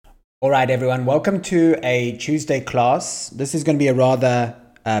All right, everyone, welcome to a Tuesday class. This is going to be a rather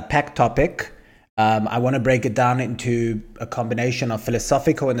packed topic. I want to break it down into a combination of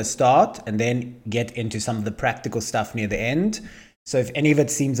philosophical in the start and then get into some of the practical stuff near the end. So if any of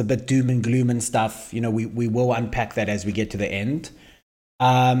it seems a bit doom and gloom and stuff, we will unpack that as we get to the end.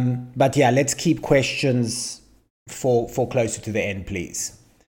 But yeah, let's keep questions for closer to the end, please.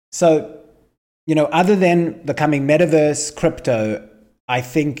 So, other than the coming metaverse, crypto, I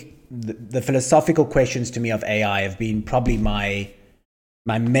think the philosophical questions to me of AI have been probably my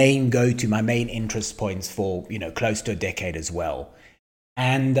main go-to, my main interest points for, close to a decade as well.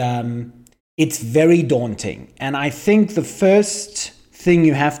 And it's very daunting. And I think the first thing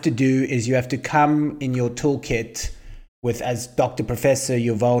you have to do is you have to come in your toolkit with, as Dr. Professor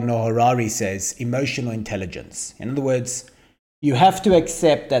Yuval Noah Harari says, emotional intelligence. In other words, you have to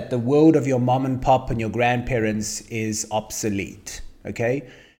accept that the world of your mom and pop and your grandparents is obsolete, okay?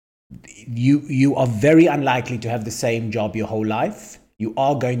 You are very unlikely to have the same job your whole life. You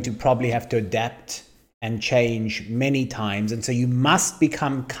are going to probably have to adapt and change many times. And so you must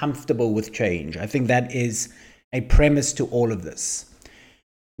become comfortable with change. I think that is a premise to all of this.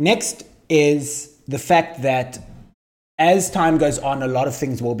 Next is the fact that as time goes on, a lot of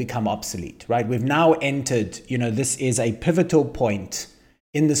things will become obsolete, right? We've now entered, this is a pivotal point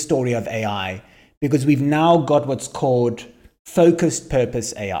in the story of AI because we've now got what's called focused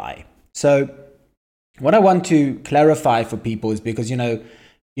purpose AI. So what I want to clarify for people is because,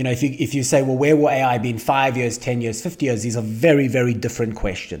 if you say, well, where will AI be in 5 years, 10 years, 50 years? These are very, very different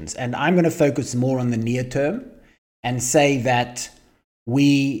questions. And I'm going to focus more on the near term and say that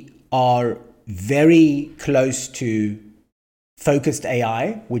we are very close to focused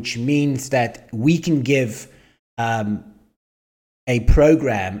AI, which means that we can give a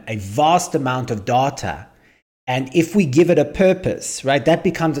program a vast amount of data. And if we give it a purpose, right, that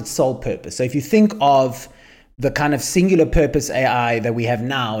becomes its sole purpose. So if you think of the kind of singular purpose AI that we have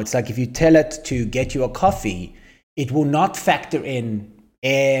now, it's like if you tell it to get you a coffee, it will not factor in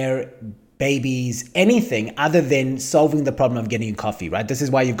air, babies, anything other than solving the problem of getting a coffee, right? This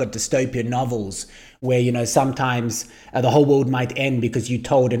is why you've got dystopian novels where, sometimes the whole world might end because you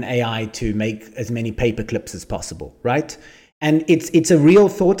told an AI to make as many paper clips as possible, right? And it's a real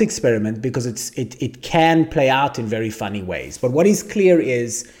thought experiment because it can play out in very funny ways. But what is clear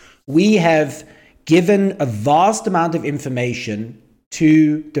is we have given a vast amount of information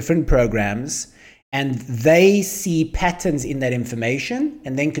to different programs, and they see patterns in that information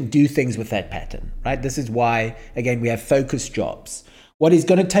and then can do things with that pattern, right? This is why, again, we have focus jobs. What is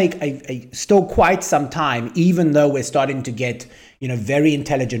going to take a still quite some time, even though we're starting to get, very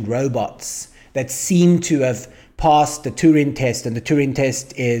intelligent robots that seem to have passed the Turing test, and the Turing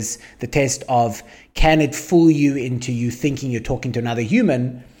test is the test of can it fool you into you thinking you're talking to another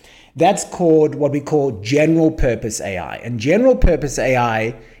human. That's called what we call general purpose AI. And general purpose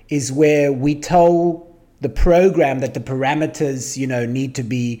AI is where we tell the program that the parameters, need to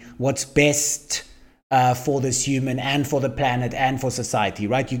be what's best for this human and for the planet and for society,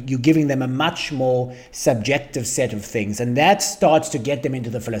 right? You're giving them a much more subjective set of things. And that starts to get them into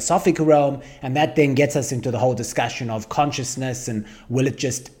the philosophical realm. And that then gets us into the whole discussion of consciousness and will it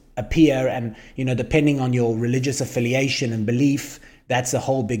just appear? And, depending on your religious affiliation and belief, that's a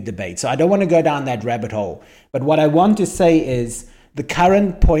whole big debate. So I don't want to go down that rabbit hole. But what I want to say is the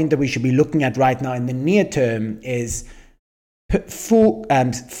current point that we should be looking at right now in the near term is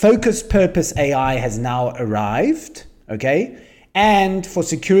focused purpose AI has now arrived, okay? And for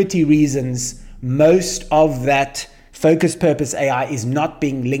security reasons, most of that focused purpose AI is not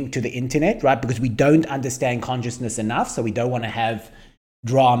being linked to the internet, right? Because we don't understand consciousness enough, so we don't want to have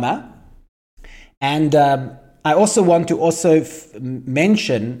drama. And I also want to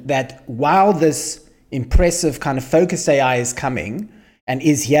mention that while this impressive kind of focused AI is coming and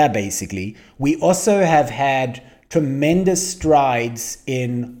is here basically, we also have had tremendous strides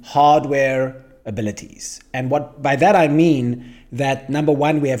in hardware abilities. And what by that I mean that number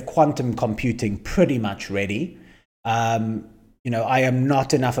one, we have quantum computing pretty much ready. I am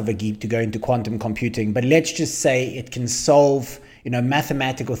not enough of a geek to go into quantum computing, but let's just say it can solve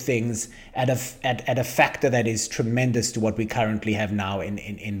mathematical things at a factor that is tremendous to what we currently have now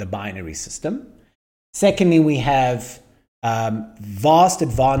in the binary system. Secondly, we have vast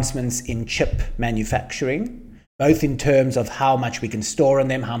advancements in chip manufacturing, both in terms of how much we can store on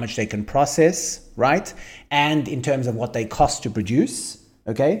them, how much they can process, right? And in terms of what they cost to produce,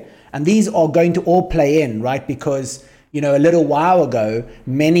 okay? And these are going to all play in, right? Because, a little while ago,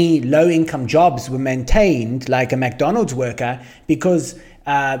 many low-income jobs were maintained, like a McDonald's worker, because,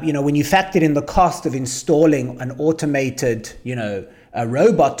 when you factored in the cost of installing an automated, a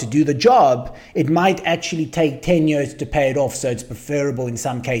robot to do the job, it might actually take 10 years to pay it off. So it's preferable in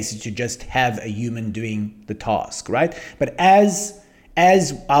some cases to just have a human doing the task, right? But as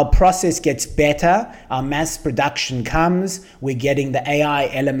our process gets better, our mass production comes, we're getting the AI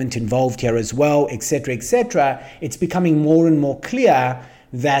element involved here as well, etc., it's becoming more and more clear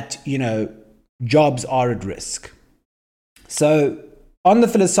that, jobs are at risk. So on the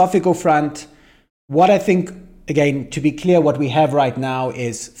philosophical front, what I think, again, to be clear, what we have right now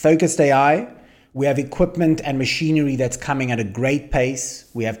is focused AI. We have equipment and machinery that's coming at a great pace.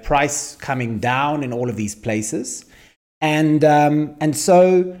 We have price coming down in all of these places. And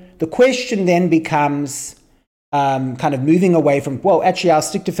so the question then becomes kind of moving away from, well, actually, I'll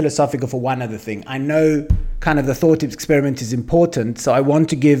stick to philosophical for one other thing. I know kind of the thought experiment is important, so I want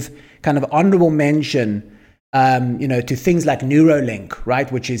to give kind of honorable mention to things like Neuralink,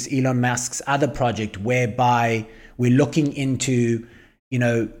 right, which is Elon Musk's other project, whereby we're looking into,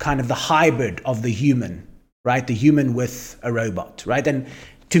 kind of the hybrid of the human, right, the human with a robot, right? And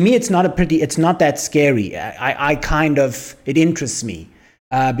to me, it's not that scary. It interests me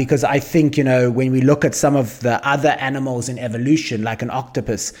because I think, when we look at some of the other animals in evolution, like an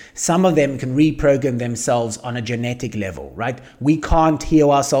octopus, some of them can reprogram themselves on a genetic level, right? We can't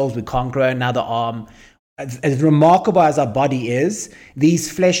heal ourselves. We can't grow another arm. As remarkable as our body is, these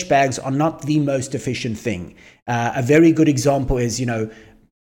flesh bags are not the most efficient thing. A very good example is,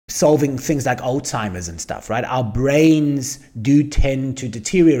 solving things like Alzheimer's and stuff, right? Our brains do tend to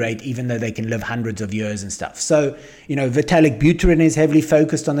deteriorate even though they can live hundreds of years and stuff. So, Vitalik Buterin is heavily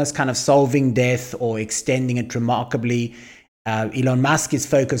focused on this kind of solving death or extending it remarkably. Elon Musk is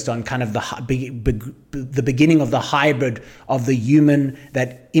focused on kind of the beginning of the hybrid of the human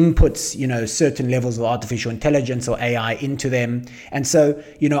that inputs, certain levels of artificial intelligence or AI into them. And so,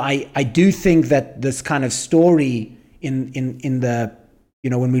 I do think that this kind of story in the,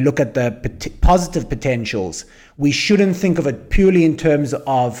 when we look at the positive potentials, we shouldn't think of it purely in terms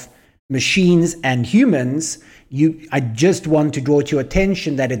of machines and humans. I just want to draw to your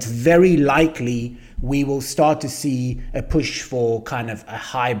attention that it's very likely we will start to see a push for kind of a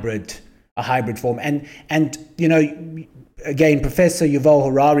hybrid form. And again, Professor Yuval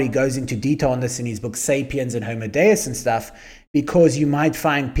Harari goes into detail on this in his book Sapiens and Homo Deus and stuff, because you might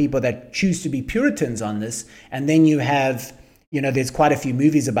find people that choose to be Puritans on this, and then you have, there's quite a few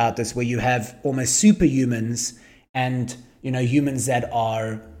movies about this where you have almost superhumans and, humans that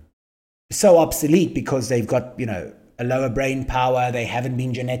are so obsolete because they've got, a lower brain power, they haven't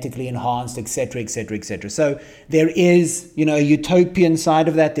been genetically enhanced, etc. So there is, a utopian side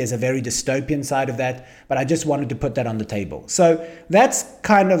of that. There's a very dystopian side of that, but I just wanted to put that on the table. So that's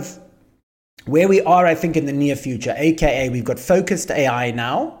kind of where we are, I think, in the near future, aka we've got focused AI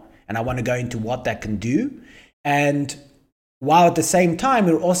now, and I want to go into what that can do. And while at the same time,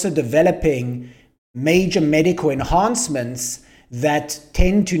 we're also developing major medical enhancements that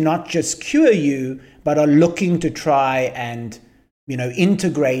tend to not just cure you, but are looking to try and,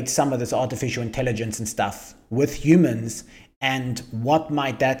 integrate some of this artificial intelligence and stuff with humans. And what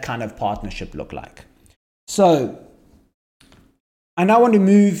might that kind of partnership look like? So I now want to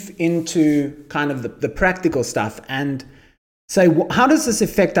move into kind of the practical stuff and say, how does this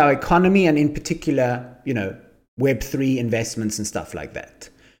affect our economy and in particular, Web3 investments and stuff like that?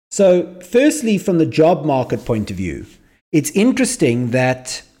 So firstly, from the job market point of view, it's interesting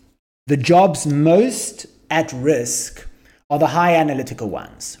that the jobs most at risk are the high analytical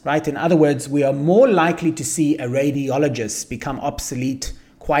ones, right? In other words, we are more likely to see a radiologist become obsolete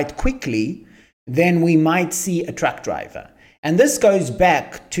quite quickly than we might see a truck driver. And this goes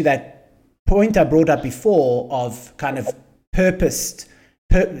back to that point I brought up before of kind of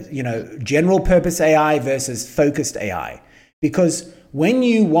general purpose AI versus focused AI. Because when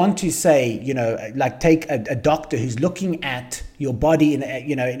you want to say, like take a doctor who's looking at your body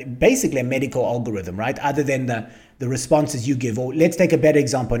in basically a medical algorithm, right? Other than the responses you give, or let's take a better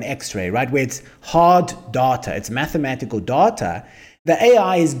example, an X-ray, right? Where it's hard data, it's mathematical data. The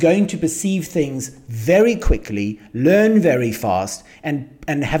AI is going to perceive things very quickly, learn very fast, and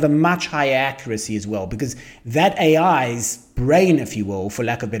have a much higher accuracy as well, because that AI's brain, if you will, for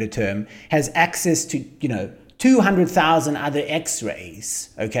lack of a better term, has access to, 200,000 other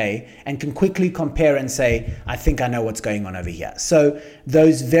X-rays, okay, and can quickly compare and say, I think I know what's going on over here. So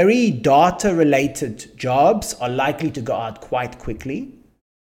those very data-related jobs are likely to go out quite quickly.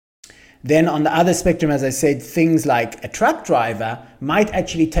 Then on the other spectrum, as I said, things like a truck driver might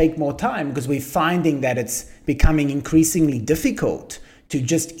actually take more time because we're finding that it's becoming increasingly difficult to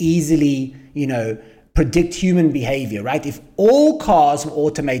just easily, predict human behavior, right? If all cars were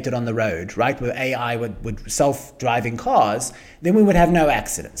automated on the road, right, with AI, with self-driving cars, then we would have no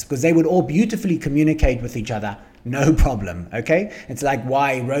accidents because they would all beautifully communicate with each other, no problem, okay? It's like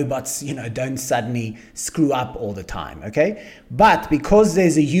why robots, don't suddenly screw up all the time, okay? But because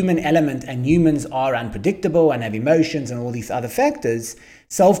there's a human element and humans are unpredictable and have emotions and all these other factors,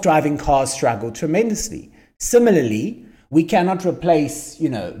 self-driving cars struggle tremendously. Similarly, we cannot replace,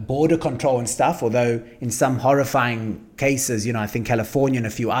 border control and stuff, although in some horrifying cases, I think California and a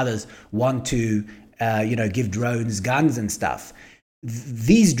few others want to, give drones guns and stuff.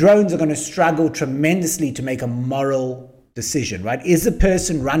 These drones are going to struggle tremendously to make a moral decision, right? Is a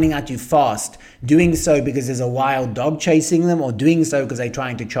person running at you fast doing so because there's a wild dog chasing them, or doing so because they're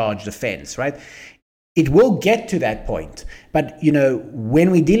trying to charge the fence, right? It will get to that point. But,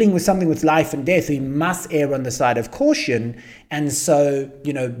 when we're dealing with something with life and death, we must err on the side of caution. And so,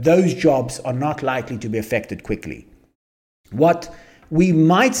 those jobs are not likely to be affected quickly. What we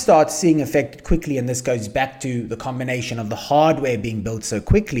might start seeing affected quickly, and this goes back to the combination of the hardware being built so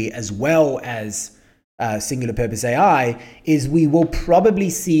quickly as well as singular purpose AI, is we will probably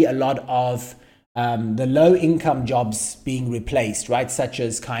see a lot of the low income jobs being replaced, right? Such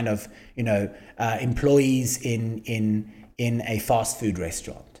as kind of, employees in a fast food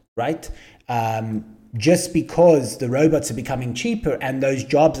restaurant, right? Just because the robots are becoming cheaper and those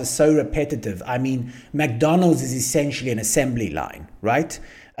jobs are so repetitive. I mean, McDonald's is essentially an assembly line, right?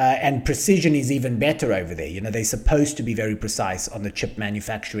 And precision is even better over there. They're supposed to be very precise on the chip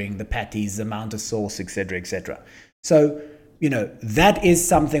manufacturing, the patties, the amount of sauce, et cetera, et cetera. So, that is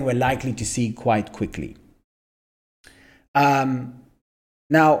something we're likely to see quite quickly. Now,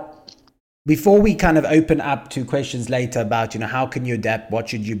 before we kind of open up to questions later about, how can you adapt? What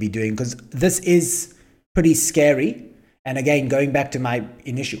should you be doing? Because this is pretty scary. And again, going back to my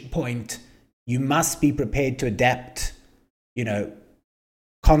initial point, you must be prepared to adapt,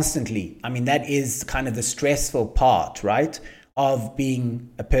 constantly. I mean, that is kind of the stressful part, right, of being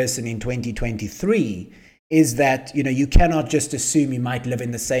a person in 2023, is that, you cannot just assume you might live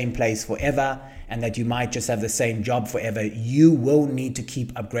in the same place forever and that you might just have the same job forever. You will need to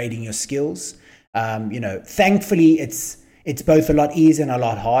keep upgrading your skills. Thankfully, it's both a lot easier and a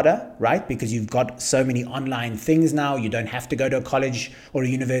lot harder, right? Because you've got so many online things now. You don't have to go to a college or a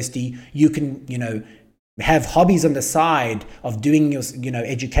university. You can, have hobbies on the side of doing your,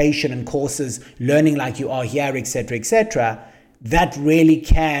 education and courses, learning like you are here, et cetera, that really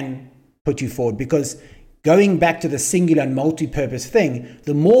can put you forward. Because going back to the singular and multi-purpose thing,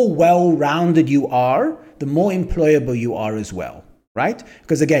 the more well-rounded you are, the more employable you are as well, right?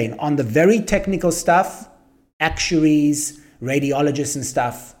 Because again, on the very technical stuff, actuaries, radiologists and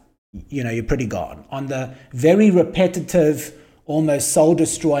stuff, you're pretty gone. On the very repetitive, almost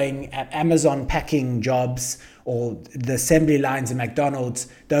soul-destroying Amazon packing jobs or the assembly lines in McDonald's,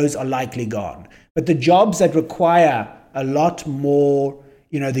 those are likely gone. But the jobs that require a lot more,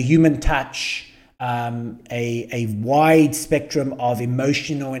 the human touch, a wide spectrum of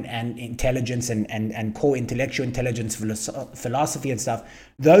emotional and intelligence and core intellectual intelligence, philosophy and stuff,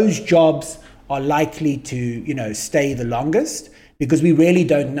 those jobs are likely to, stay the longest, because we really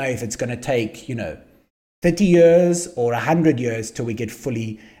don't know if it's going to take, 30 years or 100 years till we get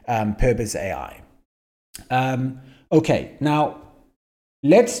fully purpose AI. Okay, now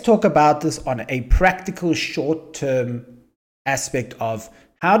let's talk about this on a practical short-term aspect of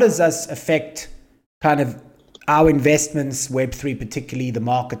how does this affect kind of our investments, Web3 particularly, the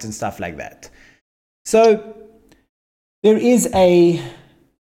markets and stuff like that. So there is a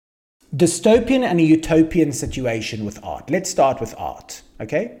dystopian and a utopian situation with art. Let's start with art,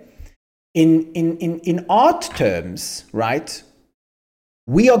 okay? In art terms, right,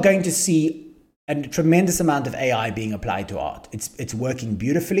 we are going to see a tremendous amount of AI being applied to art. It's working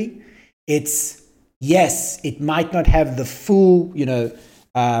beautifully. Yes, it might not have the full,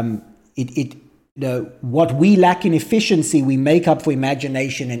 what we lack in efficiency, we make up for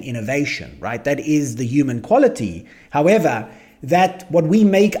imagination and innovation, right? That is the human quality. However, that what we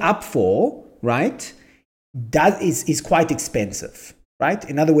make up for, right, is quite expensive, right?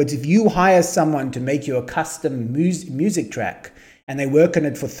 In other words, if you hire someone to make you a custom music track and they work on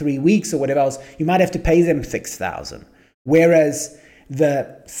it for 3 weeks or whatever else, you might have to pay them $6,000. Whereas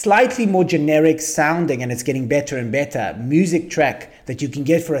the slightly more generic sounding, and it's getting better and better, music track that you can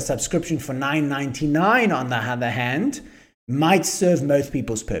get for a subscription for $9.99 on the other hand, might serve most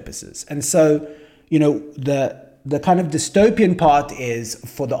people's purposes. And so, the kind of dystopian part is,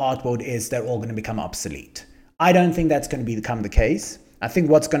 for the art world, is they're all going to become obsolete. I don't think that's going to become the case. I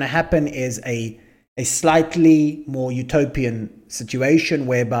think what's going to happen is a slightly more utopian situation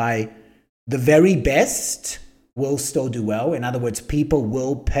whereby the very best will still do well. In other words, people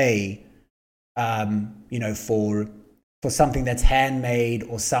will pay, for something that's handmade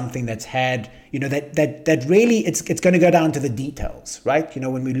or something that's had, that really it's going to go down to the details, right?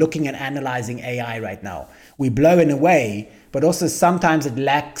 When we're looking at analyzing AI right now, we blow in a way, but also sometimes it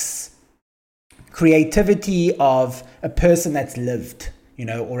lacks creativity of a person that's lived,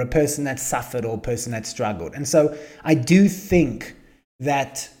 or a person that's suffered or a person that's struggled. And so I do think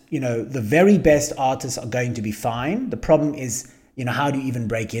that, the very best artists are going to be fine. The problem is, how do you even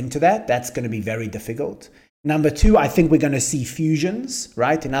break into that? That's going to be very difficult. Number two, I think we're going to see fusions,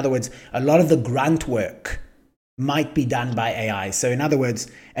 right? In other words, a lot of the grunt work might be done by AI. So in other words,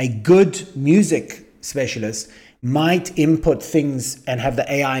 a good music specialist might input things and have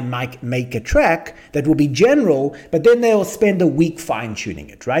the AI make a track that will be general, but then they'll spend a week fine-tuning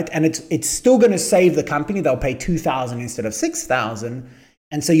it, right? And it's still going to save the company. They'll pay $2,000 instead of $6,000.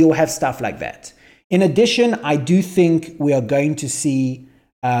 And so you'll have stuff like that. In addition, I do think we are going to see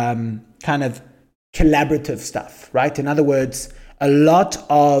kind of collaborative stuff, right? In other words, a lot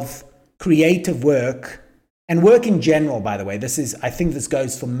of creative work and work in general, by the way, I think this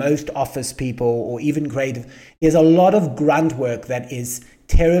goes for most office people or even creative. There's a lot of grunt work that is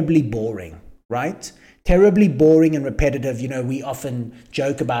terribly boring, right? Terribly boring and repetitive. We often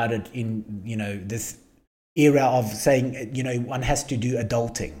joke about it in, this era of saying, one has to do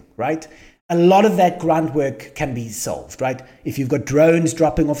adulting, right? A lot of that grunt work can be solved, right? If you've got drones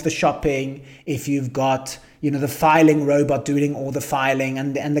dropping off the shopping, if you've got, the filing robot doing all the filing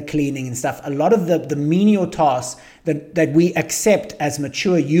and the cleaning and stuff, a lot of the menial tasks that we accept as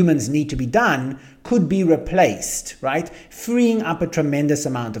mature humans need to be done could be replaced, right? Freeing up a tremendous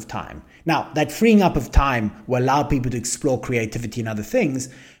amount of time. Now, that freeing up of time will allow people to explore creativity and other things,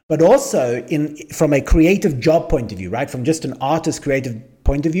 but also from a creative job point of view, right? From just an artist creative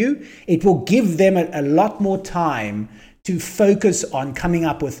point of view, it will give them a lot more time to focus on coming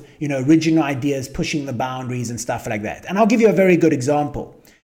up with, original ideas, pushing the boundaries and stuff like that. And I'll give you a very good example.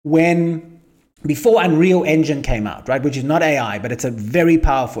 Before Unreal Engine came out, right, which is not AI, but it's a very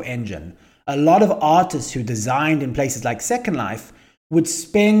powerful engine, a lot of artists who designed in places like Second Life would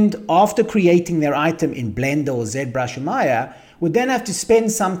spend, after creating their item in Blender or ZBrush or Maya, would then have to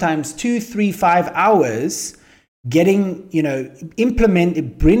spend sometimes 2, 3, 5 hours getting,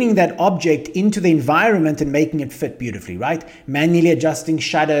 bringing that object into the environment and making it fit beautifully, right? Manually adjusting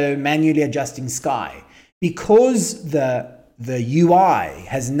shadow, manually adjusting sky. Because the UI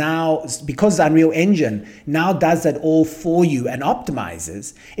because Unreal Engine now does that all for you and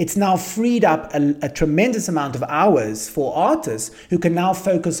optimizes, it's now freed up a tremendous amount of hours for artists who can now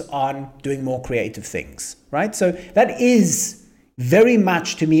focus on doing more creative things, right? So that is very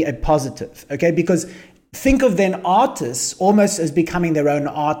much, to me, a positive, okay? Because think of then artists almost as becoming their own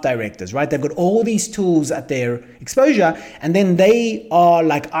art directors, right? They've got all these tools at their exposure, and then they are,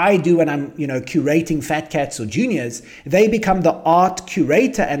 like I do when I'm, curating Fat Cats or Juniors, they become the art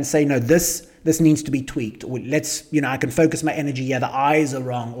curator and say, no, this needs to be tweaked, or I can focus my energy here, the eyes are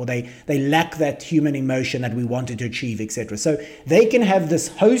wrong, or they lack that human emotion that we wanted to achieve, etc. So they can have this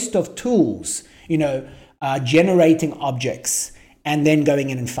host of tools, generating objects and then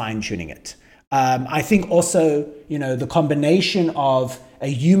going in and fine-tuning it. I think also, the combination of a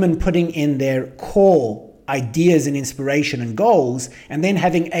human putting in their core ideas and inspiration and goals, and then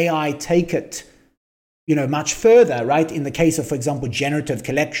having AI take it, much further, right? In the case of, for example, generative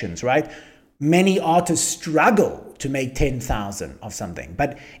collections, right? Many artists struggle to make 10,000 of something.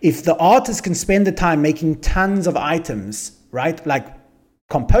 But if the artist can spend the time making tons of items, right? Like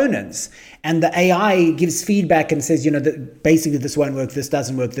components, and the AI gives feedback and says, basically this won't work, this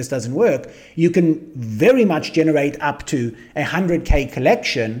doesn't work, you can very much generate up to 100K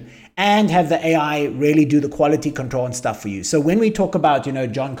collection and have the AI really do the quality control and stuff for you. So when we talk about,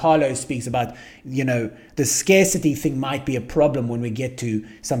 John Carlos speaks about, the scarcity thing might be a problem when we get to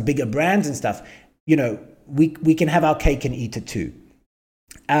some bigger brands and stuff, we can have our cake and eat it too.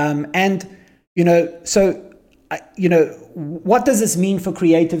 What does this mean for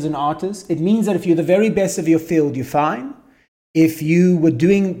creatives and artists? It means that if you're the very best of your field, you're fine. If you were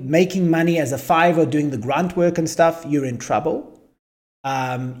making money as a five or doing the grunt work and stuff, you're in trouble.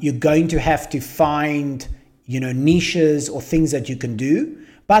 You're going to have to find, niches or things that you can do.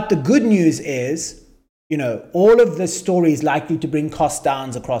 But the good news is, all of this story is likely to bring cost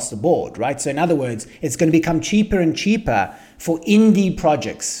downs across the board, right? So in other words, it's going to become cheaper and cheaper for indie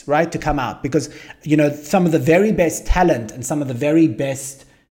projects, right, to come out, because, some of the very best talent and some of the very best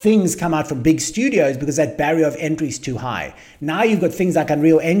things come out from big studios because that barrier of entry is too high. Now you've got things like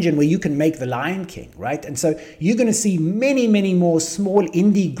Unreal Engine where you can make The Lion King, right? And so you're going to see many, many more small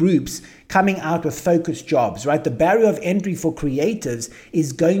indie groups coming out with focused jobs, right? The barrier of entry for creatives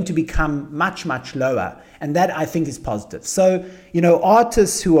is going to become much, much lower. And that I think is positive. So,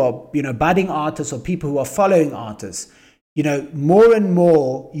 artists who are, budding artists or people who are following artists, more and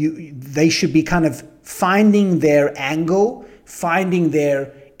more, they should be kind of finding their angle, finding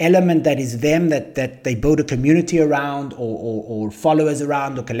their element that is them, that they build a community around or followers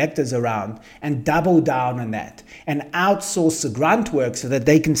around or collectors around, and double down on that and outsource the grunt work so that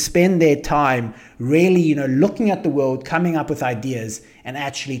they can spend their time really, looking at the world, coming up with ideas and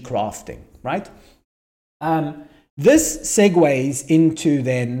actually crafting, right? This segues into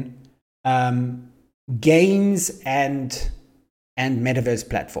then games and metaverse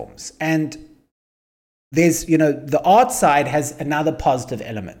platforms. And there's, the art side has another positive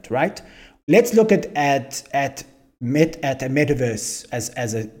element, right? Let's look at a metaverse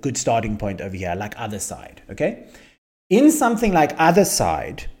as a good starting point over here, like Otherside, okay? In something like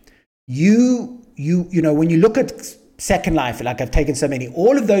Otherside, when you look at Second Life, like I've taken so many,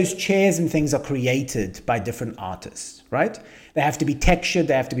 all of those chairs and things are created by different artists, right? They have to be textured,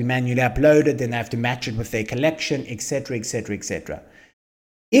 they have to be manually uploaded, then they have to match it with their collection, etc., etc., etc.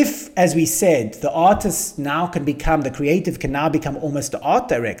 If, as we said, the artist now the creative can now become almost the art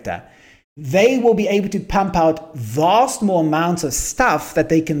director, they will be able to pump out vast more amounts of stuff that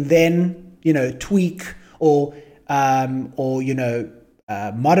they can then, tweak or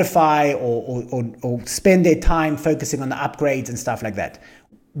modify or spend their time focusing on the upgrades and stuff like that.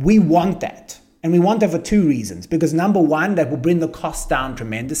 We want that. And we want that for two reasons. Because number one, that will bring the cost down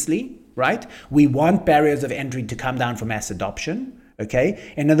tremendously, right? We want barriers of entry to come down for mass adoption,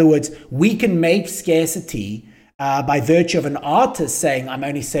 okay? In other words, we can make scarcity by virtue of an artist saying, I'm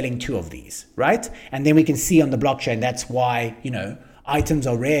only selling 2 of these, right? And then we can see on the blockchain, that's why, items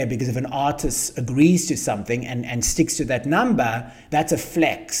are rare, because if an artist agrees to something and sticks to that number, that's a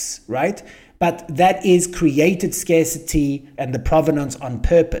flex, right? But that is created scarcity and the provenance on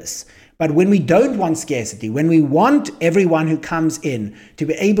purpose. But when we don't want scarcity, when we want everyone who comes in to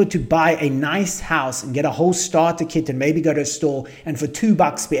be able to buy a nice house and get a whole starter kit and maybe go to a store and for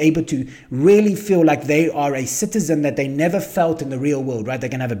 $2 be able to really feel like they are a citizen that they never felt in the real world, right? They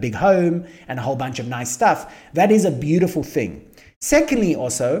can have a big home and a whole bunch of nice stuff. That is a beautiful thing. Secondly,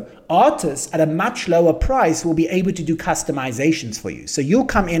 also, artists at a much lower price will be able to do customizations for you. So you'll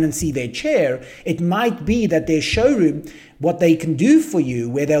come in and see their chair. It might be that their showroom, what they can do for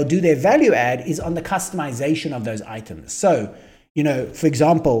you, where they'll do their value add, is on the customization of those items. So, for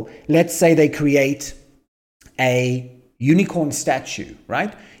example, let's say they create a unicorn statue,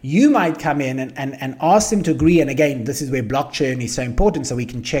 right? You might come in and ask them to agree. And again, this is where blockchain is so important, so we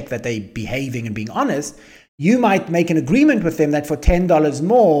can check that they're behaving and being honest. You might make an agreement with them that for $10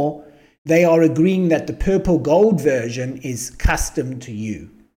 more, they are agreeing that the purple gold version is custom to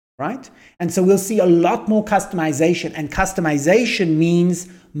you, right? And so we'll see a lot more customization, and customization means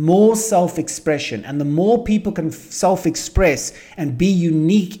more self-expression. And the more people can self-express and be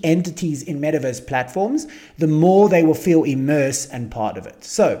unique entities in metaverse platforms, the more they will feel immersed and part of it.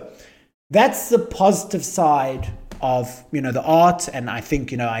 So that's the positive side of the art, and I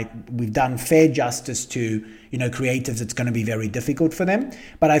think we've done fair justice to creatives. It's going to be very difficult for them,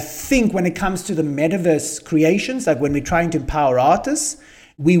 but I think when it comes to the metaverse creations, like when we're trying to empower artists,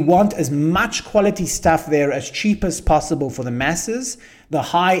 we want as much quality stuff there as cheap as possible for the masses. The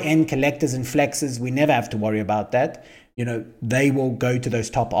high-end collectors and flexes, we never have to worry about that. They will go to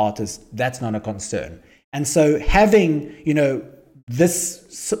those top artists. That's not a concern. And so having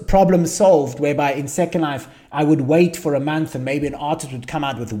this problem solved, whereby in Second Life, I would wait for a month and maybe an artist would come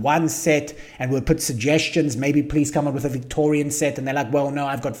out with one set and we'll put suggestions, maybe please come up with a Victorian set. And they're like, well, no,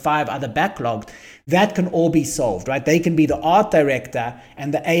 I've got 5 other backlogged. That can all be solved, right? They can be the art director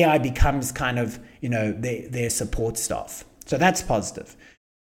and the AI becomes kind of, their support staff. So that's positive.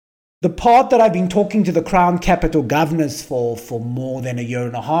 The part that I've been talking to the Crown Capital governors for more than a year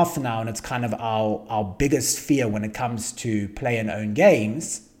and a half now, and it's kind of our biggest fear when it comes to play and own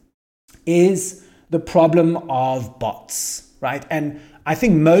games, is the problem of bots, right? And I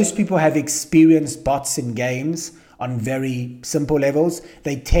think most people have experienced bots in games on very simple levels.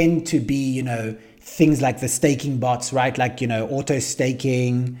 They tend to be, things like the staking bots, right? Like, auto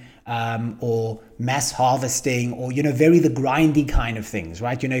staking, or mass harvesting, or very the grindy kind of things,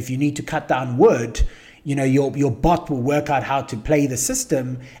 right? If you need to cut down wood, your bot will work out how to play the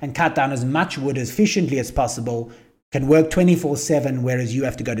system and cut down as much wood as efficiently as possible, can work 24/7, whereas you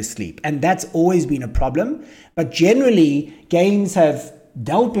have to go to sleep. And that's always been a problem. But generally, games have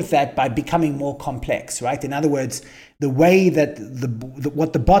dealt with that by becoming more complex, right? In other words, the way that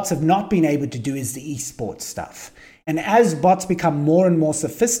what the bots have not been able to do is the esports stuff. And as bots become more and more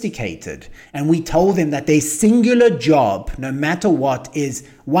sophisticated, and we told them that their singular job, no matter what, is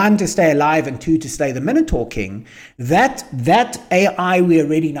one, to stay alive, and two, to slay the Minotaur King, that AI we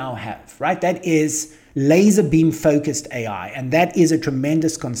already now have, right? That is laser beam focused AI, and that is a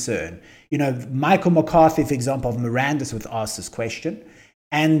tremendous concern. You know, Michael McCarthy, for example, of Mirandus, was asked this question,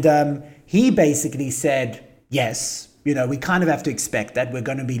 and he basically said, yes, you know, we kind of have to expect that. We're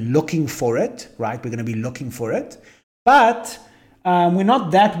going to be looking for it, right? We're going to be looking for it. But we're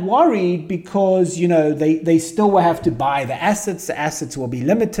not that worried because, you know, they still will have to buy the assets. The assets will be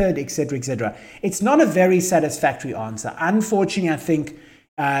limited, et cetera, et cetera. It's not a very satisfactory answer. Unfortunately, I think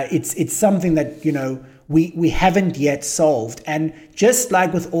it's something that, you know, we haven't yet solved. And just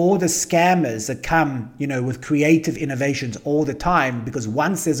like with all the scammers that come, you know, with creative innovations all the time, because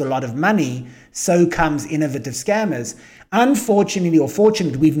once there's a lot of money, so comes innovative scammers. Unfortunately or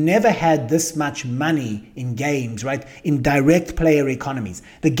fortunately, we've never had this much money in games, right? In direct player economies.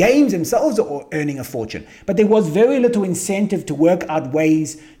 The games themselves are earning a fortune, but there was very little incentive to work out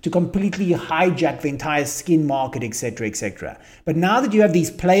ways to completely hijack the entire skin market, etc., etc. But now that you have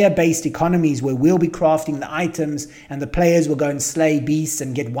these player-based economies where we'll be crafting the items and the players will go and slay beasts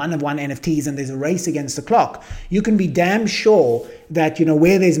and get one-of-one NFTs and there's a race against the clock, you can be damn sure that, you know,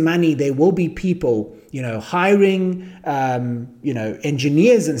 where there's money, there will be people, you know, hiring, you know,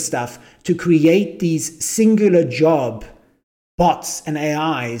 engineers and stuff to create these singular job bots and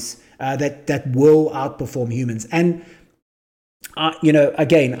AIs that will outperform humans. And, you know,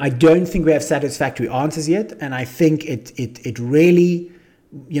 again, I don't think we have satisfactory answers yet. And I think it really,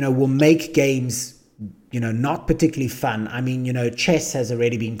 you know, will make games, you know, not particularly fun. I mean, you know, chess has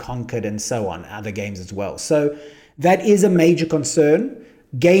already been conquered and so on, other games as well. So that is a major concern.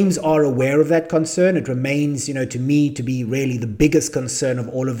 Games are aware of that concern. It remains, you know, to me to be really the biggest concern of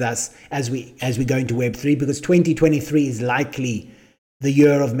all of us as we go into Web3, because 2023 is likely the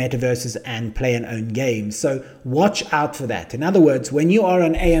year of metaverses and play and own games. So watch out for that. In other words, when you are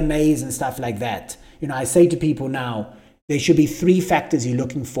on AMAs and stuff like that, you know, I say to people now, there should be 3 factors you're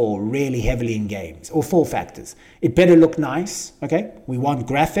looking for really heavily in games, or 4 factors. It better look nice, okay? We want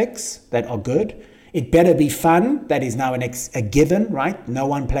graphics that are good. It better be fun. That is now a given, right? No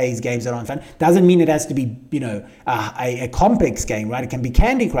one plays games that aren't fun. Doesn't mean it has to be, you know, a complex game, right? It can be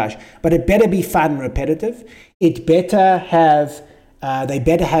Candy Crush, but it better be fun and repetitive. It better have, they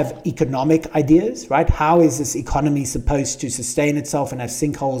better have economic ideas, right? How is this economy supposed to sustain itself and have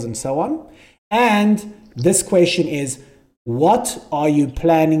sinkholes and so on? And this question is, what are you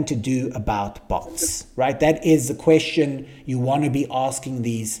planning to do about bots, right? That is the question you want to be asking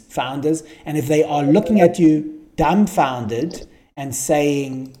these founders. And if they are looking at you dumbfounded and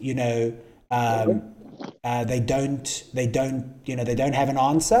saying, you know, they don't have an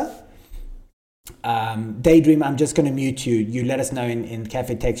answer. Daydream, I'm just going to mute you. You let us know in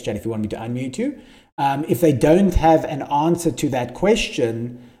Cafe Text Chat if you want me to unmute you. If they don't have an answer to that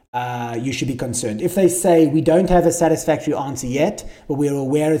question, you should be concerned. If they say we don't have a satisfactory answer yet, but we're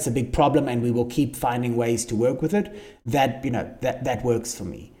aware it's a big problem and we will keep finding ways to work with it, that, you know, that works for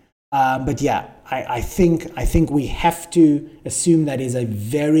me. But yeah, I think we have to assume that is a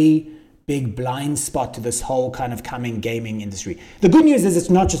very big blind spot to this whole kind of coming gaming industry. The good news is it's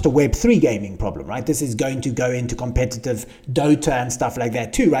not just a Web3 gaming problem, right? This is going to go into competitive Dota and stuff like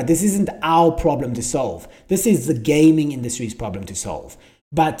that too, right? This isn't our problem to solve. This is the gaming industry's problem to solve.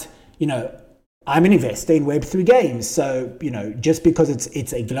 But, you know, I'm an investor in Web3 games. So, you know, just because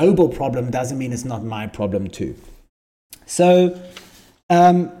it's a global problem doesn't mean it's not my problem too. So,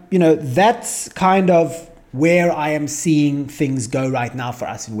 you know, that's kind of where I am seeing things go right now for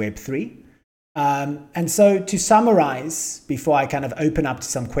us in Web3. And so to summarize, before I kind of open up to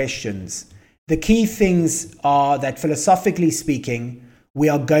some questions, the key things are that philosophically speaking, we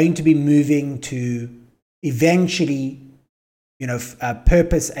are going to be moving to eventually, you know,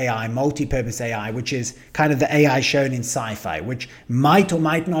 purpose AI, multi-purpose AI, which is kind of the AI shown in sci-fi, which might or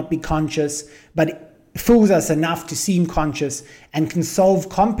might not be conscious, but fools us enough to seem conscious and can solve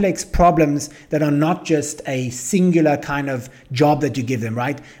complex problems that are not just a singular kind of job that you give them,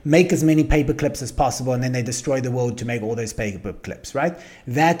 right? Make as many paper clips as possible and then they destroy the world to make all those paper clips, right?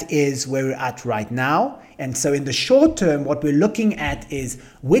 That is where we're at right now. And so in the short term, what we're looking at is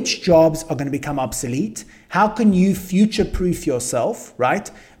which jobs are going to become obsolete. How can you future-proof yourself, right?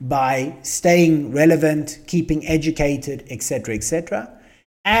 By staying relevant, keeping educated, etc., etc.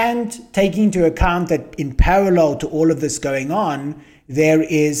 And taking into account that in parallel to all of this going on, there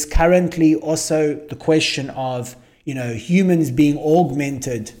is currently also the question of, humans being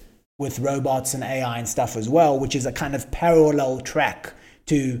augmented with robots and AI and stuff as well, which is a kind of parallel track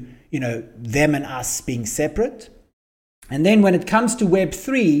to, them and us being separate. And then when it comes to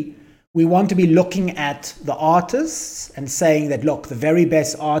Web3, we want to be looking at the artists and saying that, look, the very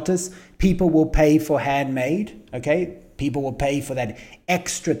best artists, people will pay for handmade, okay? People will pay for that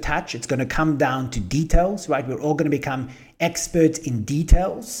extra touch. It's going to come down to details, right? We're all going to become experts in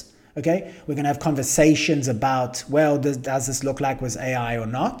details, okay? We're going to have conversations about, well, does this look like was AI or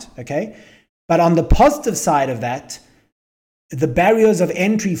not, okay? But on the positive side of that, the barriers of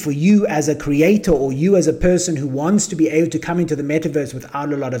entry for you as a creator or you as a person who wants to be able to come into the metaverse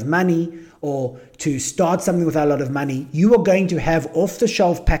without a lot of money or to start something without a lot of money, you are going to have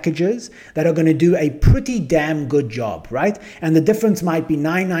off-the-shelf packages that are going to do a pretty damn good job, right? And the difference might be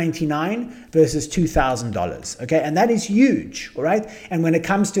 $9.99 versus $2,000, okay? And that is huge, all right? And when it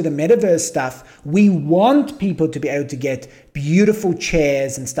comes to the metaverse stuff, we want people to be able to get beautiful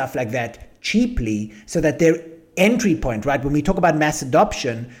chairs and stuff like that cheaply so that they're entry point, right? When we talk about mass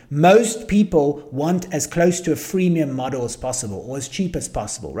adoption, most people want as close to a freemium model as possible or as cheap as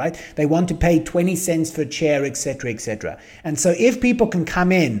possible, right? They want to pay 20 cents for a chair, etc., etc. And so if people can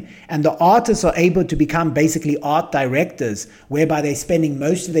come in and the artists are able to become basically art directors, whereby they're spending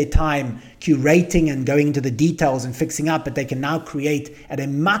most of their time curating and going into the details and fixing up, but they can now create at a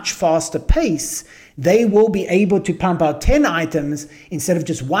much faster pace, they will be able to pump out 10 items instead of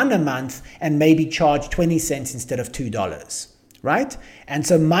just one a month and maybe charge 20 cents instead of $2, right? And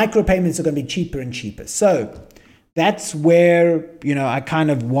so micropayments are going to be cheaper and cheaper. So that's where, I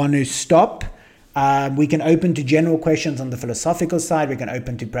kind of want to stop. We can open to general questions on the philosophical side. We can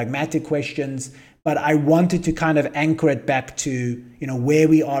open to pragmatic questions. But I wanted to kind of anchor it back to, where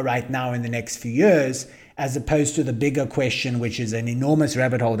we are right now in the next few years, as opposed to the bigger question, which is an enormous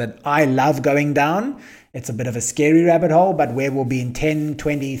rabbit hole that I love going down. It's a bit of a scary rabbit hole, but where we'll be in 10,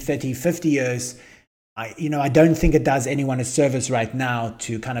 20, 30, 50 years, I don't think it does anyone a service right now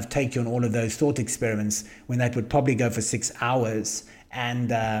to kind of take you on all of those thought experiments when that would probably go for 6 hours. And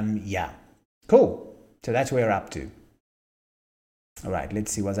cool. So that's where we're up to. All right,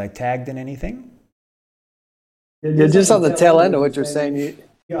 let's see. Was I tagged in anything? Yeah, just on the tail end of what you're saying, you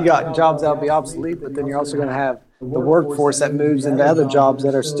got jobs that'll be obsolete, but then you're also going to have the workforce that moves into other jobs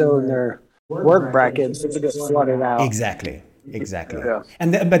that are still in their work brackets to get flooded out. Exactly.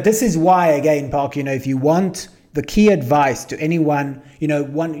 Yeah. But this is why, again, Park, if you want the key advice to anyone,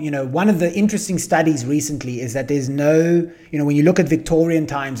 one of the interesting studies recently is that there's no, when you look at Victorian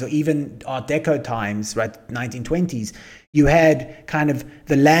times or even Art Deco times, right, 1920s, you had kind of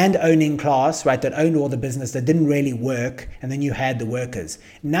the land-owning class, right, that owned all the business that didn't really work, and then you had the workers.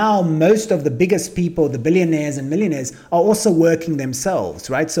 Now, most of the biggest people, the billionaires and millionaires, are also working themselves,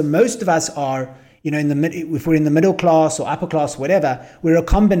 right? So most of us are, if we're in the middle class or upper class, whatever, we're a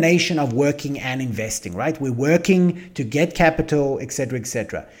combination of working and investing, right? We're working to get capital, et cetera, et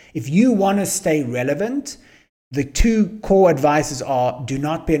cetera. If you want to stay relevant, the two core advices are: do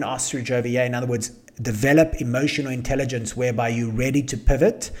not be an ostrich over here. In other words, develop emotional intelligence whereby you're ready to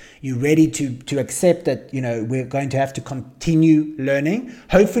pivot, you're ready to accept that, we're going to have to continue learning.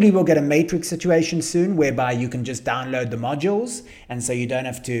 Hopefully we'll get a matrix situation soon whereby you can just download the modules, and so you don't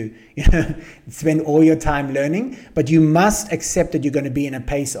have to, spend all your time learning. But you must accept that you're going to be in a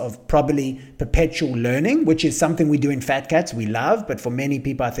pace of probably perpetual learning, which is something we do in Fat Cats, we love, but for many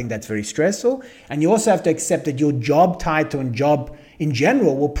people I think that's very stressful. And you also have to accept that your job title and job in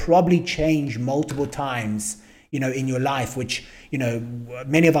general will probably change multiple times, in your life, which,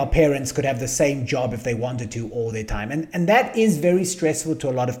 many of our parents could have the same job if they wanted to all their time. And that is very stressful to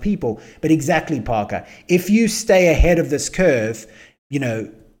a lot of people. But exactly, Parker, if you stay ahead of this curve,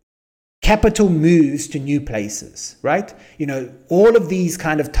 capital moves to new places, right? All of these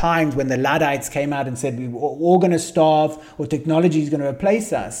kind of times when the Luddites came out and said we were all going to starve or technology is going to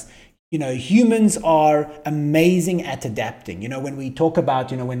replace us, humans are amazing at adapting. When we talk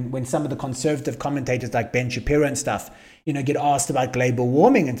about, when some of the conservative commentators like Ben Shapiro and stuff, get asked about global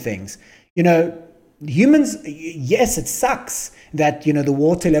warming and things, humans, yes, it sucks that, the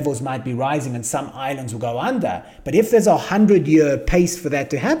water levels might be rising and some islands will go under. But if there's 100-year pace for that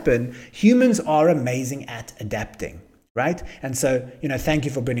to happen, humans are amazing at adapting, right? And so, thank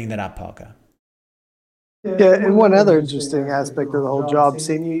you for bringing that up, Parker. Yeah, and one other interesting aspect of the whole job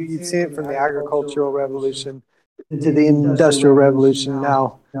scene, you see it from the agricultural revolution to the industrial revolution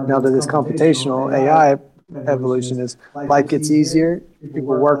now to this computational AI evolution is life gets easier,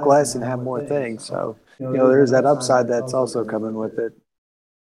 people work less and have more things. So, there's that upside that's also coming with it.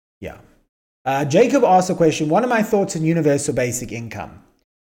 Yeah. Jacob asked a question, what are my thoughts on universal basic income?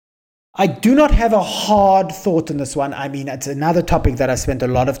 I do not have a hard thought on this one. I mean, it's another topic that I spent a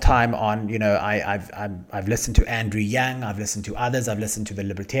lot of time on. You know, I've listened to Andrew Yang, I've listened to others, I've listened to the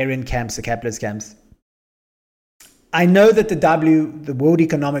libertarian camps, the capitalist camps. I know that the World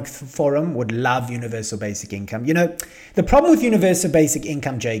Economic Forum would love universal basic income. You know, the problem with universal basic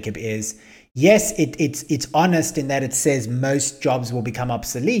income, Jacob, is yes, it's honest in that it says most jobs will become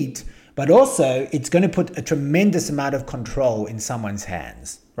obsolete, but also it's going to put a tremendous amount of control in someone's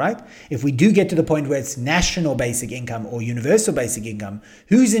hands, right? If we do get to the point where it's national basic income or universal basic income,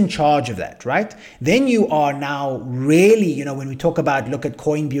 who's in charge of that, right? Then you are now really, you know, when we talk about, look at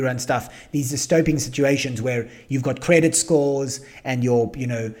Coin Bureau and stuff, these dystopian situations where you've got credit scores and your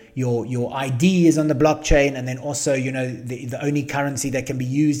ID is on the blockchain, and then also, you know, the only currency that can be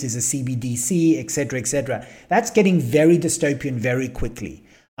used is a CBDC, et cetera, et cetera. That's getting very dystopian very quickly.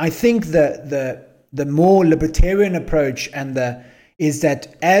 I think the more libertarian approach is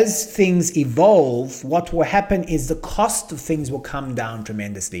that as things evolve, what will happen is the cost of things will come down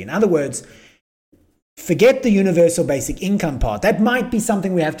tremendously. In other words, forget the universal basic income part. That might be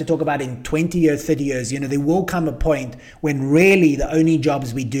something we have to talk about in 20 years, 30 years. You know, there will come a point when really the only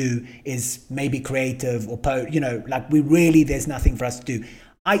jobs we do is maybe creative or, like there's nothing for us to do.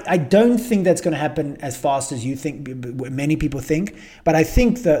 I don't think that's going to happen as fast as you think, many people think. But I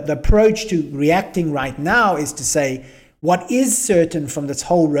think the approach to reacting right now is to say, what is certain from this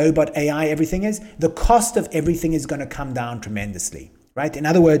whole robot AI, everything is, the cost of everything is going to come down tremendously, right? In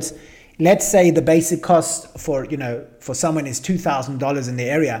other words, let's say the basic cost for someone is $2,000 in the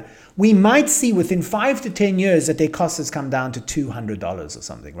area. We might see within 5 to 10 years that their cost has come down to $200 or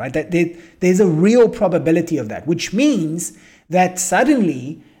something, right? That there's a real probability of that, which means that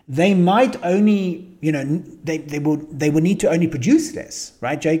suddenly they might only, they will need to only produce less,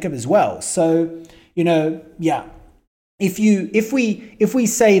 right, Jacob, as well. So, yeah. If we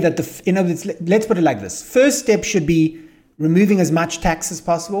say that let's put it like this. First step should be removing as much tax as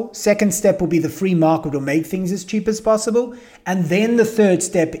possible. Second step will be the free market will make things as cheap as possible. And then the third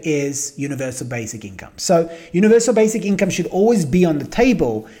step is universal basic income. So universal basic income should always be on the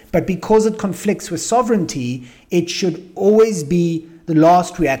table, but because it conflicts with sovereignty, it should always be the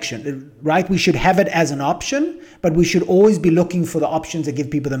last reaction, right? We should have it as an option, but we should always be looking for the options that give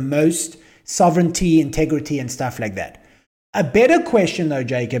people the most sovereignty, integrity, and stuff like that. A better question, though,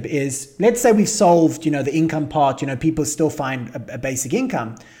 Jacob, is let's say we've solved, the income part, people still find a basic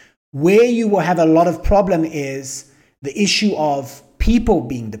income. Where you will have a lot of problem is the issue of people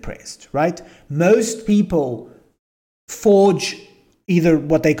being depressed, right? Most people forge either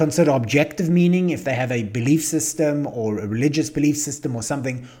what they consider objective meaning, if they have a belief system or a religious belief system or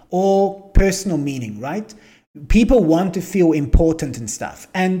something, or personal meaning, right? People want to feel important and stuff.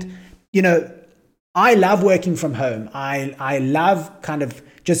 And, I love working from home. I love kind of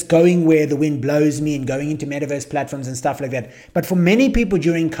just going where the wind blows me and going into metaverse platforms and stuff like that. But for many people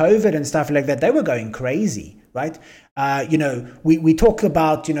during COVID and stuff like that, they were going crazy, right? We talk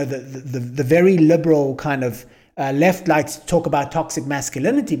about, the very liberal kind of left likes to talk about toxic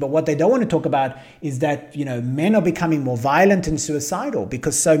masculinity, but what they don't want to talk about is that, men are becoming more violent and suicidal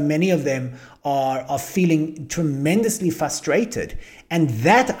because so many of them are feeling tremendously frustrated. And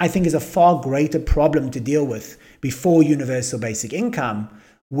that, I think, is a far greater problem to deal with before universal basic income,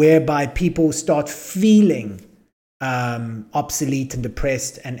 whereby people start feeling obsolete and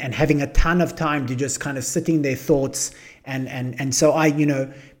depressed and having a ton of time to just kind of sit in their thoughts. And so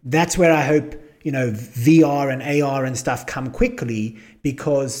that's where I hope, VR and AR and stuff come quickly,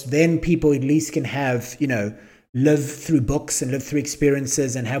 because then people at least can have, live through books and live through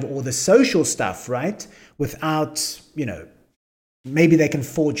experiences and have all the social stuff, right? Without, maybe they can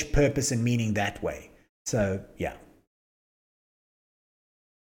forge purpose and meaning that way. So, yeah.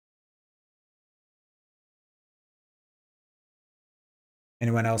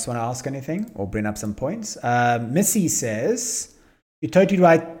 Anyone else want to ask anything or bring up some points? Missy says, you're totally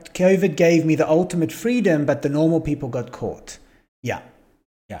right. COVID gave me the ultimate freedom, but the normal people got caught. Yeah,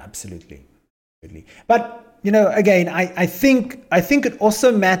 absolutely. But, again, I think it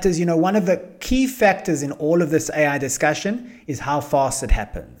also matters, one of the key factors in all of this AI discussion is how fast it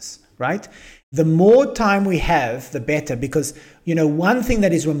happens, right? The more time we have, the better, because, one thing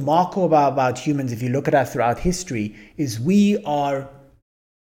that is remarkable about humans, if you look at us throughout history, is we are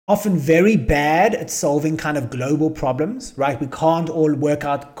often very bad at solving kind of global problems, right? We can't all work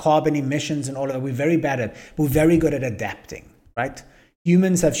out carbon emissions and all of that. We're very bad at it. We're very good at adapting, right?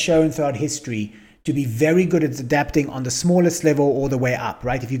 Humans have shown throughout history to be very good at adapting on the smallest level all the way up,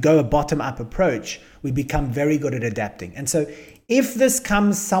 right? If you go a bottom-up approach, we become very good at adapting. And so if this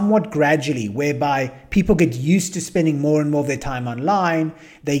comes somewhat gradually, whereby people get used to spending more and more of their time online,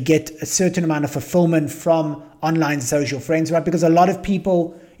 they get a certain amount of fulfillment from online social friends, right? Because a lot of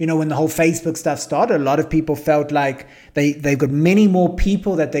people, when the whole Facebook stuff started, a lot of people felt like they've got many more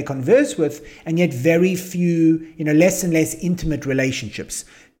people that they converse with, and yet very few, less and less intimate relationships.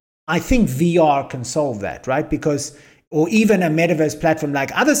 I think VR can solve that, right? Or even a metaverse platform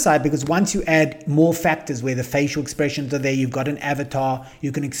like Otherside, because once you add more factors where the facial expressions are there, you've got an avatar,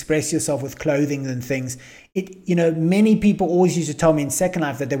 you can express yourself with clothing and things. Many people always used to tell me in Second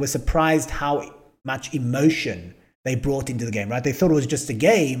Life that they were surprised how much emotion they brought into the game, right? They thought it was just a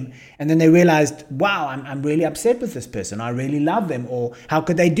game, and then they realized, wow, I'm really upset with this person. I really love them, or how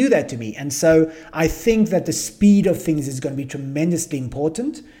could they do that to me? And so I think that the speed of things is going to be tremendously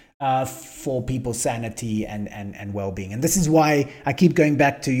important for people's sanity and well-being. And this is why I keep going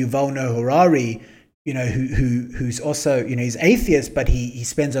back to Yuval Noah Harari, who's also, he's atheist, but he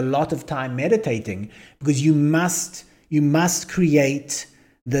spends a lot of time meditating, because you must create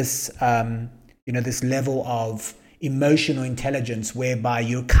this, this level of emotional intelligence whereby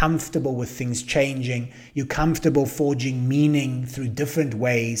you're comfortable with things changing, you're comfortable forging meaning through different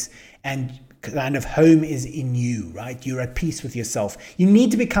ways, and kind of home is in you, right? You're at peace with yourself. You need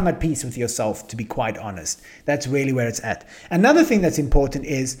to become at peace with yourself, to be quite honest. That's really where it's at. Another thing that's important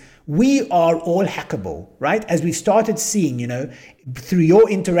is we are all hackable, right? As we've started seeing, through your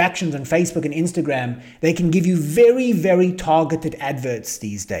interactions on Facebook and Instagram, they can give you very, very targeted adverts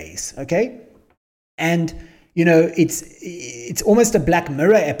these days, okay? And it's almost a Black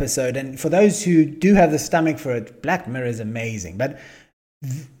Mirror episode. And for those who do have the stomach for it, Black Mirror is amazing. But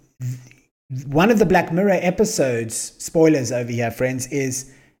one of the Black Mirror episodes, spoilers over here, friends, is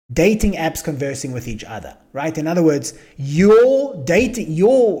dating apps conversing with each other, right? In other words, your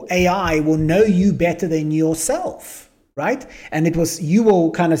AI will know you better than yourself, right? And you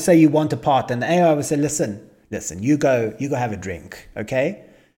will kind of say you want a partner, and the AI will say, listen, you go have a drink, okay?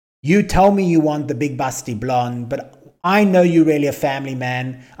 You tell me you want the big busty blonde, but I know you're really a family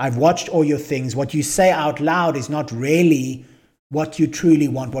man. I've watched all your things. What you say out loud is not really what you truly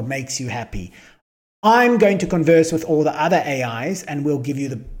want, what makes you happy. I'm going to converse with all the other AIs, and we'll give you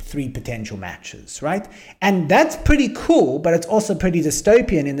the 3 potential matches, right? And that's pretty cool, but it's also pretty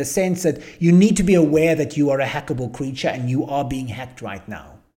dystopian in the sense that you need to be aware that you are a hackable creature and you are being hacked right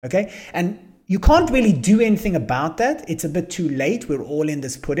now, okay? And you can't really do anything about that. It's a bit too late. We're all in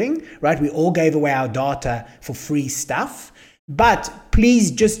this pudding, right? We all gave away our data for free stuff. But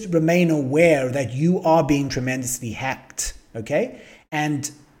please just remain aware that you are being tremendously hacked, okay?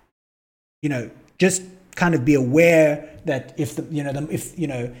 And, just kind of be aware that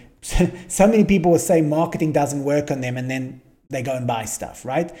so many people will say marketing doesn't work on them, and then they go and buy stuff,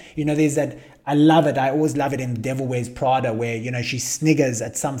 right? There's that, I love it. I always love it in Devil Wears Prada, where, she sniggers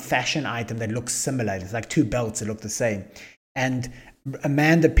at some fashion item that looks similar. It's like 2 belts that look the same. And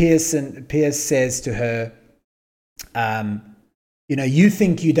Amanda Pierce says to her, you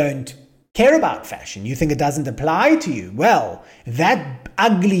think you don't care about fashion. You think it doesn't apply to you. Well, that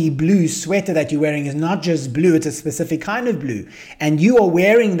ugly blue sweater that you're wearing is not just blue, it's a specific kind of blue. And you are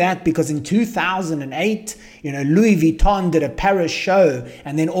wearing that because in 2008, Louis Vuitton did a Paris show,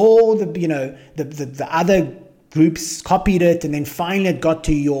 and then all the other groups copied it, and then finally it got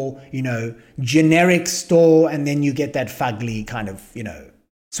to your, generic store, and then you get that fugly kind of,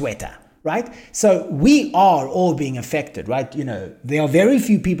 sweater. Right? So we are all being affected, right? There are very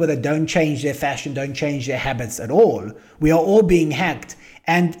few people that don't change their fashion, don't change their habits at all. We are all being hacked.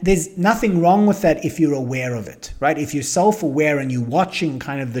 And there's nothing wrong with that if you're aware of it, right? If you're self-aware and you're watching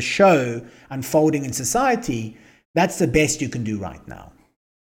kind of the show unfolding in society, that's the best you can do right now.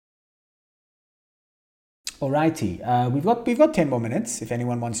 Alrighty, we've got 10 more minutes if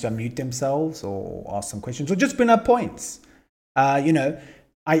anyone wants to unmute themselves or ask some questions or just bring up points.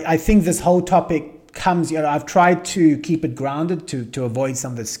 I think this whole topic comes, I've tried to keep it grounded to avoid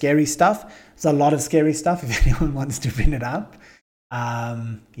some of the scary stuff. There's a lot of scary stuff if anyone wants to bring it up.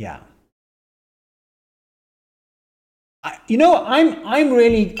 Yeah. I'm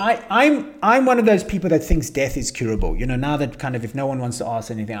one of those people that thinks death is curable. Now that kind of, if no one wants to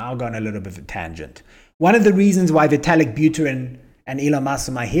ask anything, I'll go on a little bit of a tangent. One of the reasons why Vitalik Buterin and Elon Musk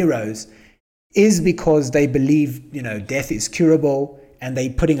are my heroes is because they believe, death is curable. And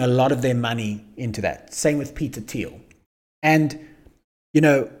they're putting a lot of their money into that. Same with Peter Thiel. And,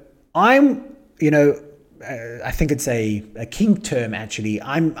 I think it's a kink term, actually.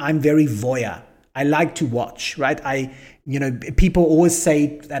 I'm very voyeur. I like to watch, right? People always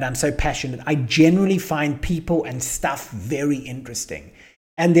say that I'm so passionate. I generally find people and stuff very interesting.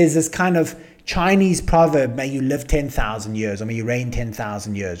 And there's this kind of Chinese proverb, may you live 10,000 years, or may you reign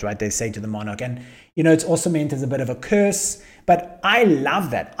 10,000 years, right? They say to the monarch. And, it's also meant as a bit of a curse. But I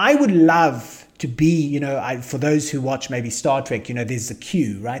love that. I would love to be, for those who watch maybe Star Trek, there's the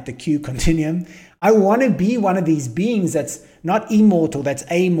Q, right? The Q continuum. I want to be one of these beings that's not immortal, that's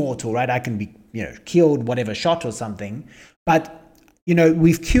amortal, right? I can be, killed, whatever, shot or something. But,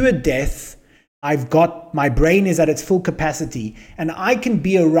 we've cured death. My brain is at its full capacity, and I can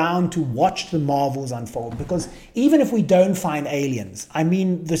be around to watch the marvels unfold. Because even if we don't find aliens,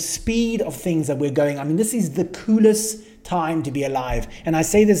 the speed of things that we're going, this is the coolest time to be alive. And I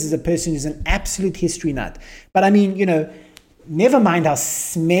say this as a person who's an absolute history nut. But never mind how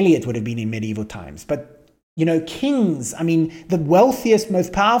smelly it would have been in medieval times. But, kings, the wealthiest,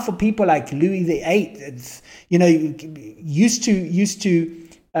 most powerful people like Louis VIII, used to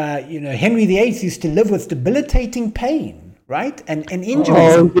Henry VIII used to live with debilitating pain, right? And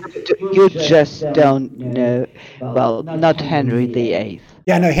injuries. Oh, you just don't know. Well, not Henry VIII.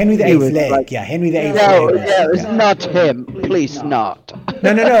 Yeah, no, Henry He VIII was leg. like- Yeah, Henry VIII No, leg. it's not him. Please not.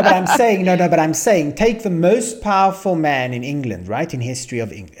 No, but I'm saying, take the most powerful man in England, right, in history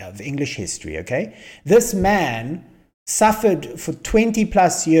of English history, okay? This man suffered for 20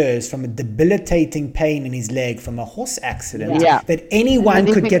 plus years from a debilitating pain in his leg from a horse accident that anyone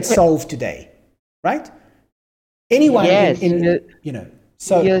could get solved today, right? Anyone, Yes,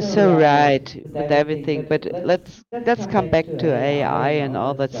 So you're so right with everything, but let's come back to AI and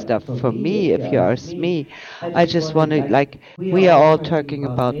all that stuff. For me, if you ask me, I just want to, we are all talking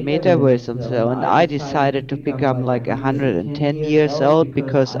about metaverse and so, and I decided to become 110 years old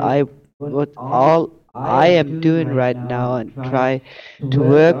because all I am doing right now and try to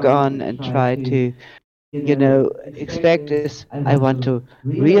work on and try to expect is I want to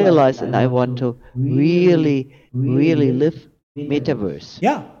realize and I want to really live metaverse.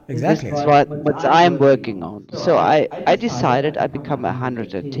 yeah, exactly. This is what I'm working on. So I decided I become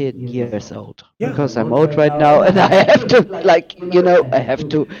 110 years old because I'm old right now, and I have to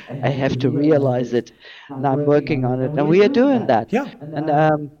I have to realize it, and I'm working on it, and we are doing that. Yeah. And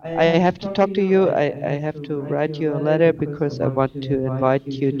I have to talk to you. I have to write you a letter because I want to invite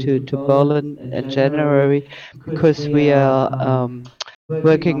you to Berlin in January because we are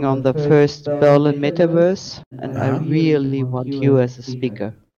working on the first Berlin metaverse, and I really want you as a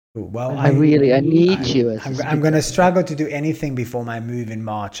speaker. Well, I need you as a speaker. I'm going to struggle to do anything before my move in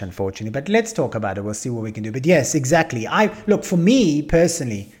March, unfortunately. But let's talk about it. We'll see what we can do. But yes, exactly. Look, for me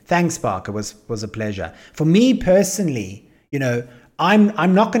personally, thanks, Parker. Was a pleasure. For me personally,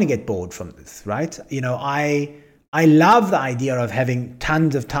 I'm not going to get bored from this, right? I love the idea of having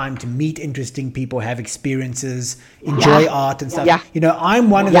tons of time to meet interesting people, have experiences, enjoy art and stuff. Yeah. I'm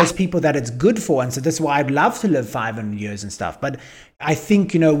one of those people that it's good for. And so that's why I'd love to live 500 years and stuff. But I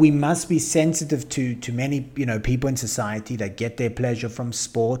think, we must be sensitive to many, people in society that get their pleasure from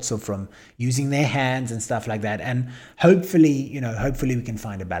sports or from using their hands and stuff like that. And hopefully we can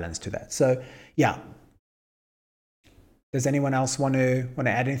find a balance to that. So, yeah. Does anyone else want to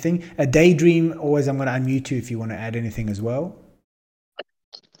add anything? A Daydream, always I'm going to unmute you if you want to add anything as well.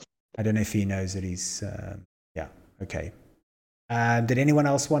 I don't know if he knows that he's, okay. Did anyone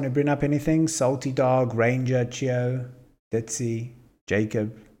else want to bring up anything? Salty Dog, Ranger, Chio, Ditzy,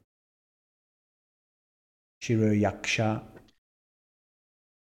 Jacob, Shiro Yaksha.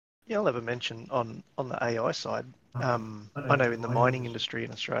 Yeah, I'll have a mention on the AI side. I know in the mining industry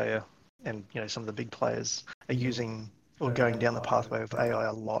in Australia, and some of the big players are using or going down the pathway of AI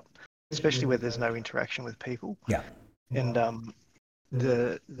a lot, especially where there's no interaction with people. Yeah. And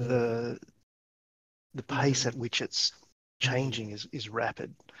the pace at which it's changing is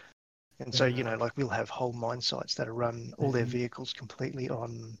rapid. And so, we'll have whole mine sites that are run all their vehicles completely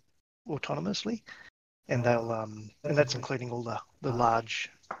on autonomously, and they'll and that's including all the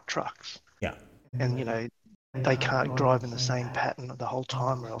large trucks. Yeah. And they can't drive in the same pattern the whole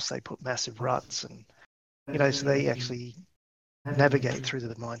time, or else they put massive ruts, and so they actually navigate through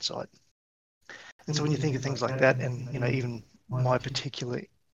the mine site. And so when you think of things like that, and even my particular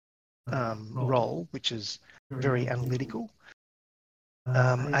role, which is very analytical,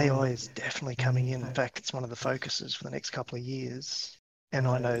 AI is definitely coming in. In fact, it's one of the focuses for the next couple of years. And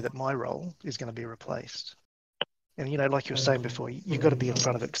I know that my role is going to be replaced. And, like you were saying before, you've got to be in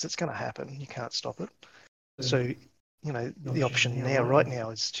front of it because it's going to happen. You can't stop it. So, the option right now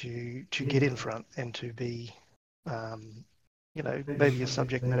is to get in front and to be, maybe a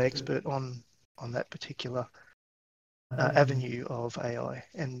subject matter expert on that particular avenue of AI.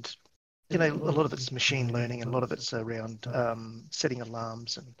 And, a lot of it's machine learning, and a lot of it's around setting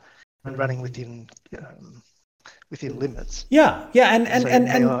alarms and running within within limits. Yeah, and So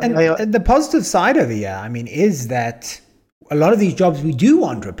AI and the positive side of it, I mean, is that a lot of these jobs we do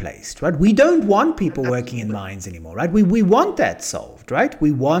want replaced, right? We don't want people working in mines anymore, right? We want that solved, right?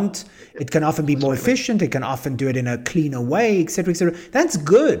 We want, it can often be more efficient, it can often do it in a cleaner way, et cetera, et cetera. That's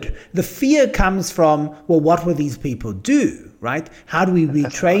good. The fear comes from, well, what will these people do, right? How do we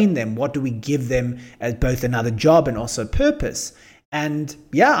retrain them? What do we give them as both another job and also purpose? And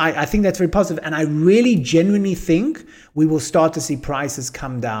yeah, I think that's very positive. And I really genuinely think we will start to see prices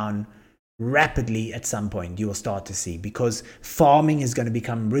come down rapidly at some point. You will start to see, because farming is going to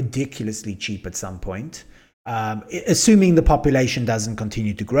become ridiculously cheap at some point, assuming the population doesn't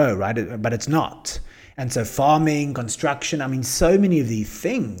continue to grow, right? But it's not. And so farming, construction, I mean, so many of these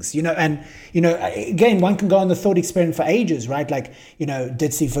things, and, again, one can go on the thought experiment for ages, right? Like,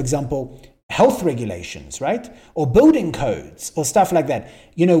 DTSI, for example, health regulations, right? Or building codes or stuff like that.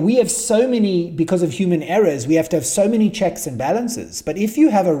 We have so many, because of human errors, we have to have so many checks and balances. But if you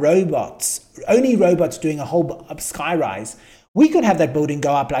have only robots doing a whole skyrise, we could have that building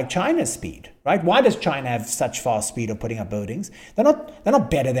go up like China's speed, right? Why does China have such fast speed of putting up buildings? They're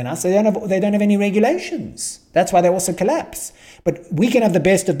not better than us. They don't have any regulations. That's why they also collapse. But we can have the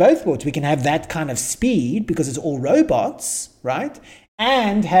best of both worlds. We can have that kind of speed because it's all robots, right?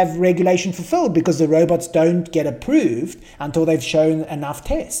 And have regulation fulfilled because the robots don't get approved until they've shown enough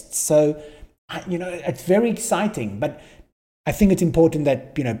tests. So, it's very exciting, but I think it's important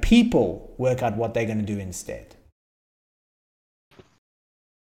that, people work out what they're going to do instead.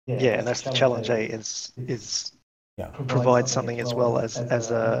 Yeah, and that's the challenge, is provide something as well as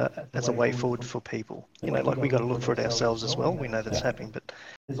a way forward for people. Like we got to look for it ourselves as well. We know that's happening, but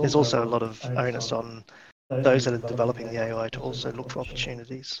there's also a lot of onus on those that are developing the AI to also look for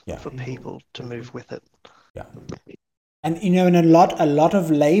opportunities for people to move with it. Yeah, and and a lot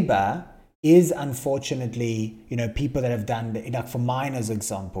of labor is unfortunately people that have done, like for miners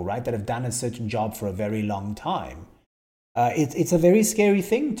example, right, that have done a certain job for a very long time. It's a very scary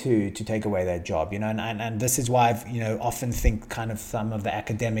thing to take away that job, and this is why I've often think kind of some of the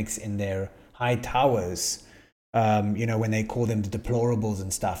academics in their high towers, when they call them the deplorables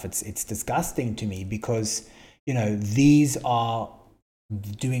and stuff, it's disgusting to me, because these are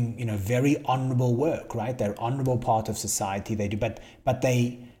doing very honorable work, right? They're honorable part of society. They do, but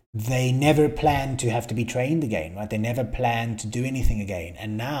they never plan to have to be trained again, right? They never plan to do anything again,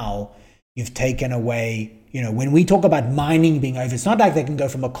 and now you've taken away. When we talk about mining being over, it's not like they can go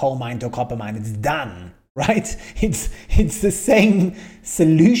from a coal mine to a copper mine. It's done, right? It's the same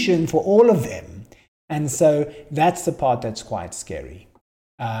solution for all of them. And so that's the part that's quite scary.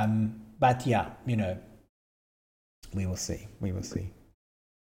 But yeah, we will see.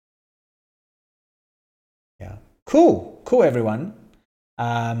 Yeah. Cool, everyone.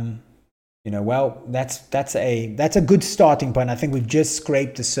 Well, that's a good starting point. I think we've just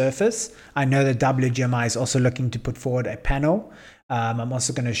scraped the surface. I know that WGMI is also looking to put forward a panel. I'm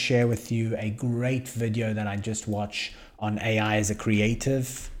also going to share with you a great video that I just watched on AI as a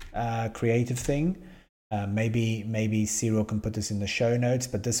creative thing. Maybe Cyril can put this in the show notes,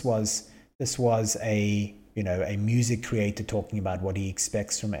 but this was a music creator talking about what he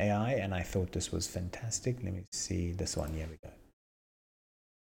expects from AI, and I thought this was fantastic. Let me see this one. Here we go.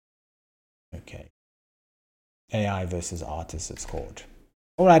 Okay. AI versus artists, it's called.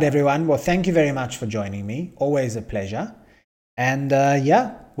 All right, everyone. Well, thank you very much for joining me. Always a pleasure. And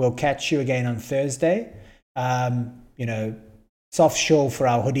we'll catch you again on Thursday. Soft shell for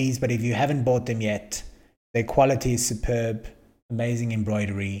our hoodies, but if you haven't bought them yet, their quality is superb, amazing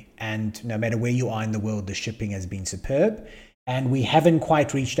embroidery, and no matter where you are in the world, the shipping has been superb. And we haven't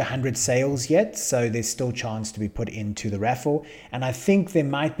quite reached 100 sales yet, so there's still a chance to be put into the raffle. And I think there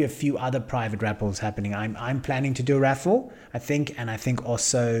might be a few other private raffles happening. I'm planning to do a raffle, I think, and I think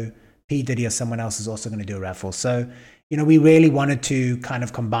also P. Diddy or someone else is also going to do a raffle. So, we really wanted to kind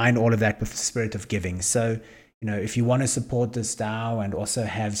of combine all of that with the spirit of giving. So, if you want to support this DAO and also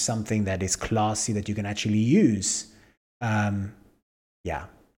have something that is classy that you can actually use,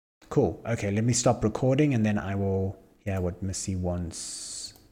 cool. Okay, let me stop recording and then I will... Yeah, what Missy wants.